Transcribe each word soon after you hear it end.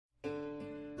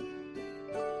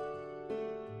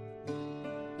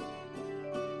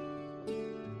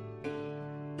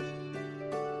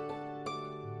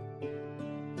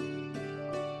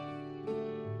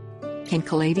Can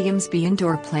caladiums be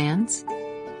indoor plants?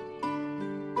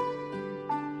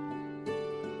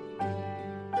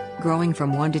 Growing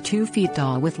from 1 to 2 feet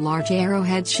tall with large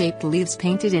arrowhead-shaped leaves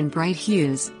painted in bright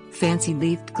hues,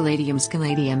 fancy-leafed caladiums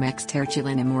Caladium ex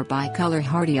hortulanum or bicolor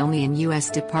hardy only in U.S.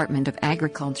 Department of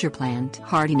Agriculture plant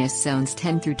hardiness zones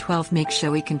 10 through 12 make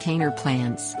showy container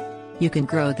plants. You can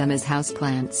grow them as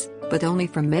houseplants, but only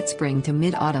from mid-spring to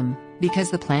mid-autumn,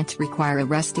 because the plants require a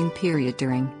resting period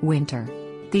during winter.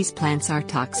 These plants are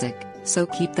toxic, so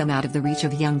keep them out of the reach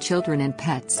of young children and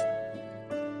pets.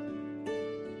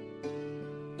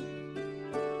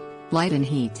 Light and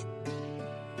heat.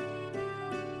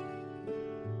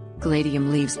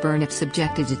 Caladium leaves burn if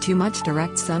subjected to too much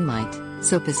direct sunlight,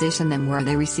 so position them where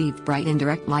they receive bright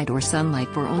indirect light or sunlight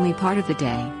for only part of the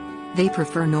day. They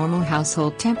prefer normal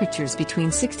household temperatures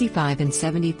between 65 and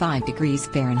 75 degrees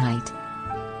Fahrenheit.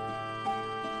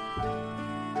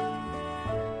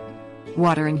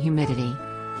 Water and humidity.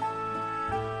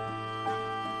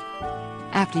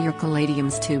 After your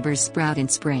caladium's tubers sprout in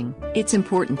spring, it's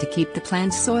important to keep the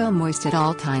plant's soil moist at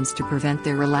all times to prevent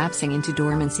their relapsing into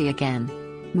dormancy again.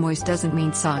 Moist doesn't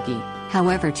mean soggy,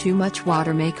 however too much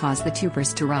water may cause the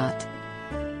tubers to rot.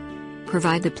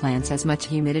 Provide the plants as much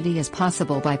humidity as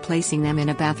possible by placing them in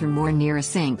a bathroom or near a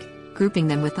sink, grouping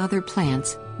them with other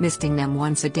plants, misting them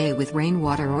once a day with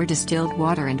rainwater or distilled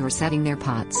water and/or setting their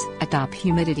pots atop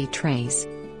humidity trays.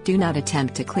 Do not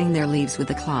attempt to clean their leaves with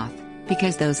a cloth,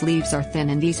 because those leaves are thin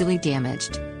and easily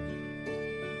damaged.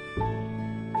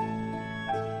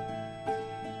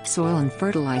 Soil and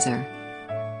fertilizer.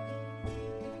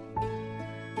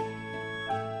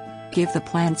 Give the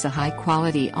plants a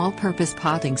high-quality all-purpose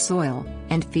potting soil,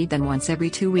 and feed them once every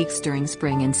 2 weeks during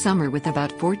spring and summer with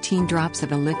about 14 drops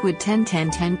of a liquid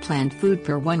 10-10-10 plant food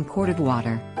per 1 quart of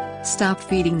water. Stop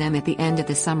feeding them at the end of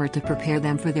the summer to prepare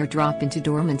them for their drop into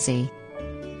dormancy.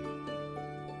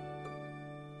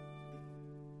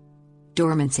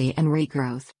 Dormancy and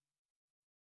regrowth.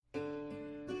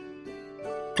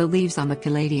 The leaves on the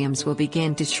caladiums will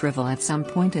begin to shrivel at some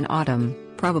point in autumn,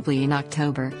 probably in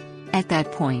October. At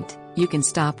that point, you can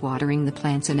stop watering the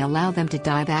plants and allow them to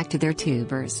die back to their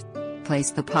tubers.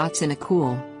 Place the pots in a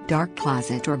cool, dark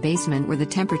closet or basement where the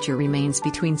temperature remains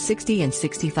between 60 and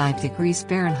 65 degrees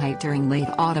Fahrenheit during late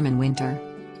autumn and winter.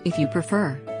 If you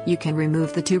prefer, you can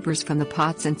remove the tubers from the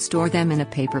pots and store them in a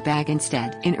paper bag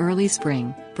instead. In early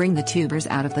spring, bring the tubers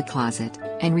out of the closet,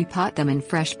 and repot them in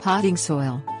fresh potting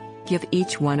soil. Give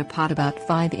each one a pot about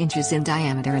 5 inches in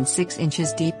diameter and 6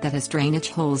 inches deep that has drainage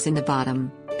holes in the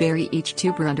bottom. Bury each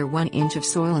tuber under 1 inch of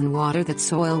soil and water that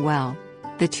soil well.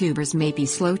 The tubers may be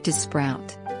slow to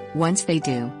sprout. Once they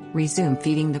do, resume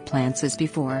feeding the plants as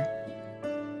before.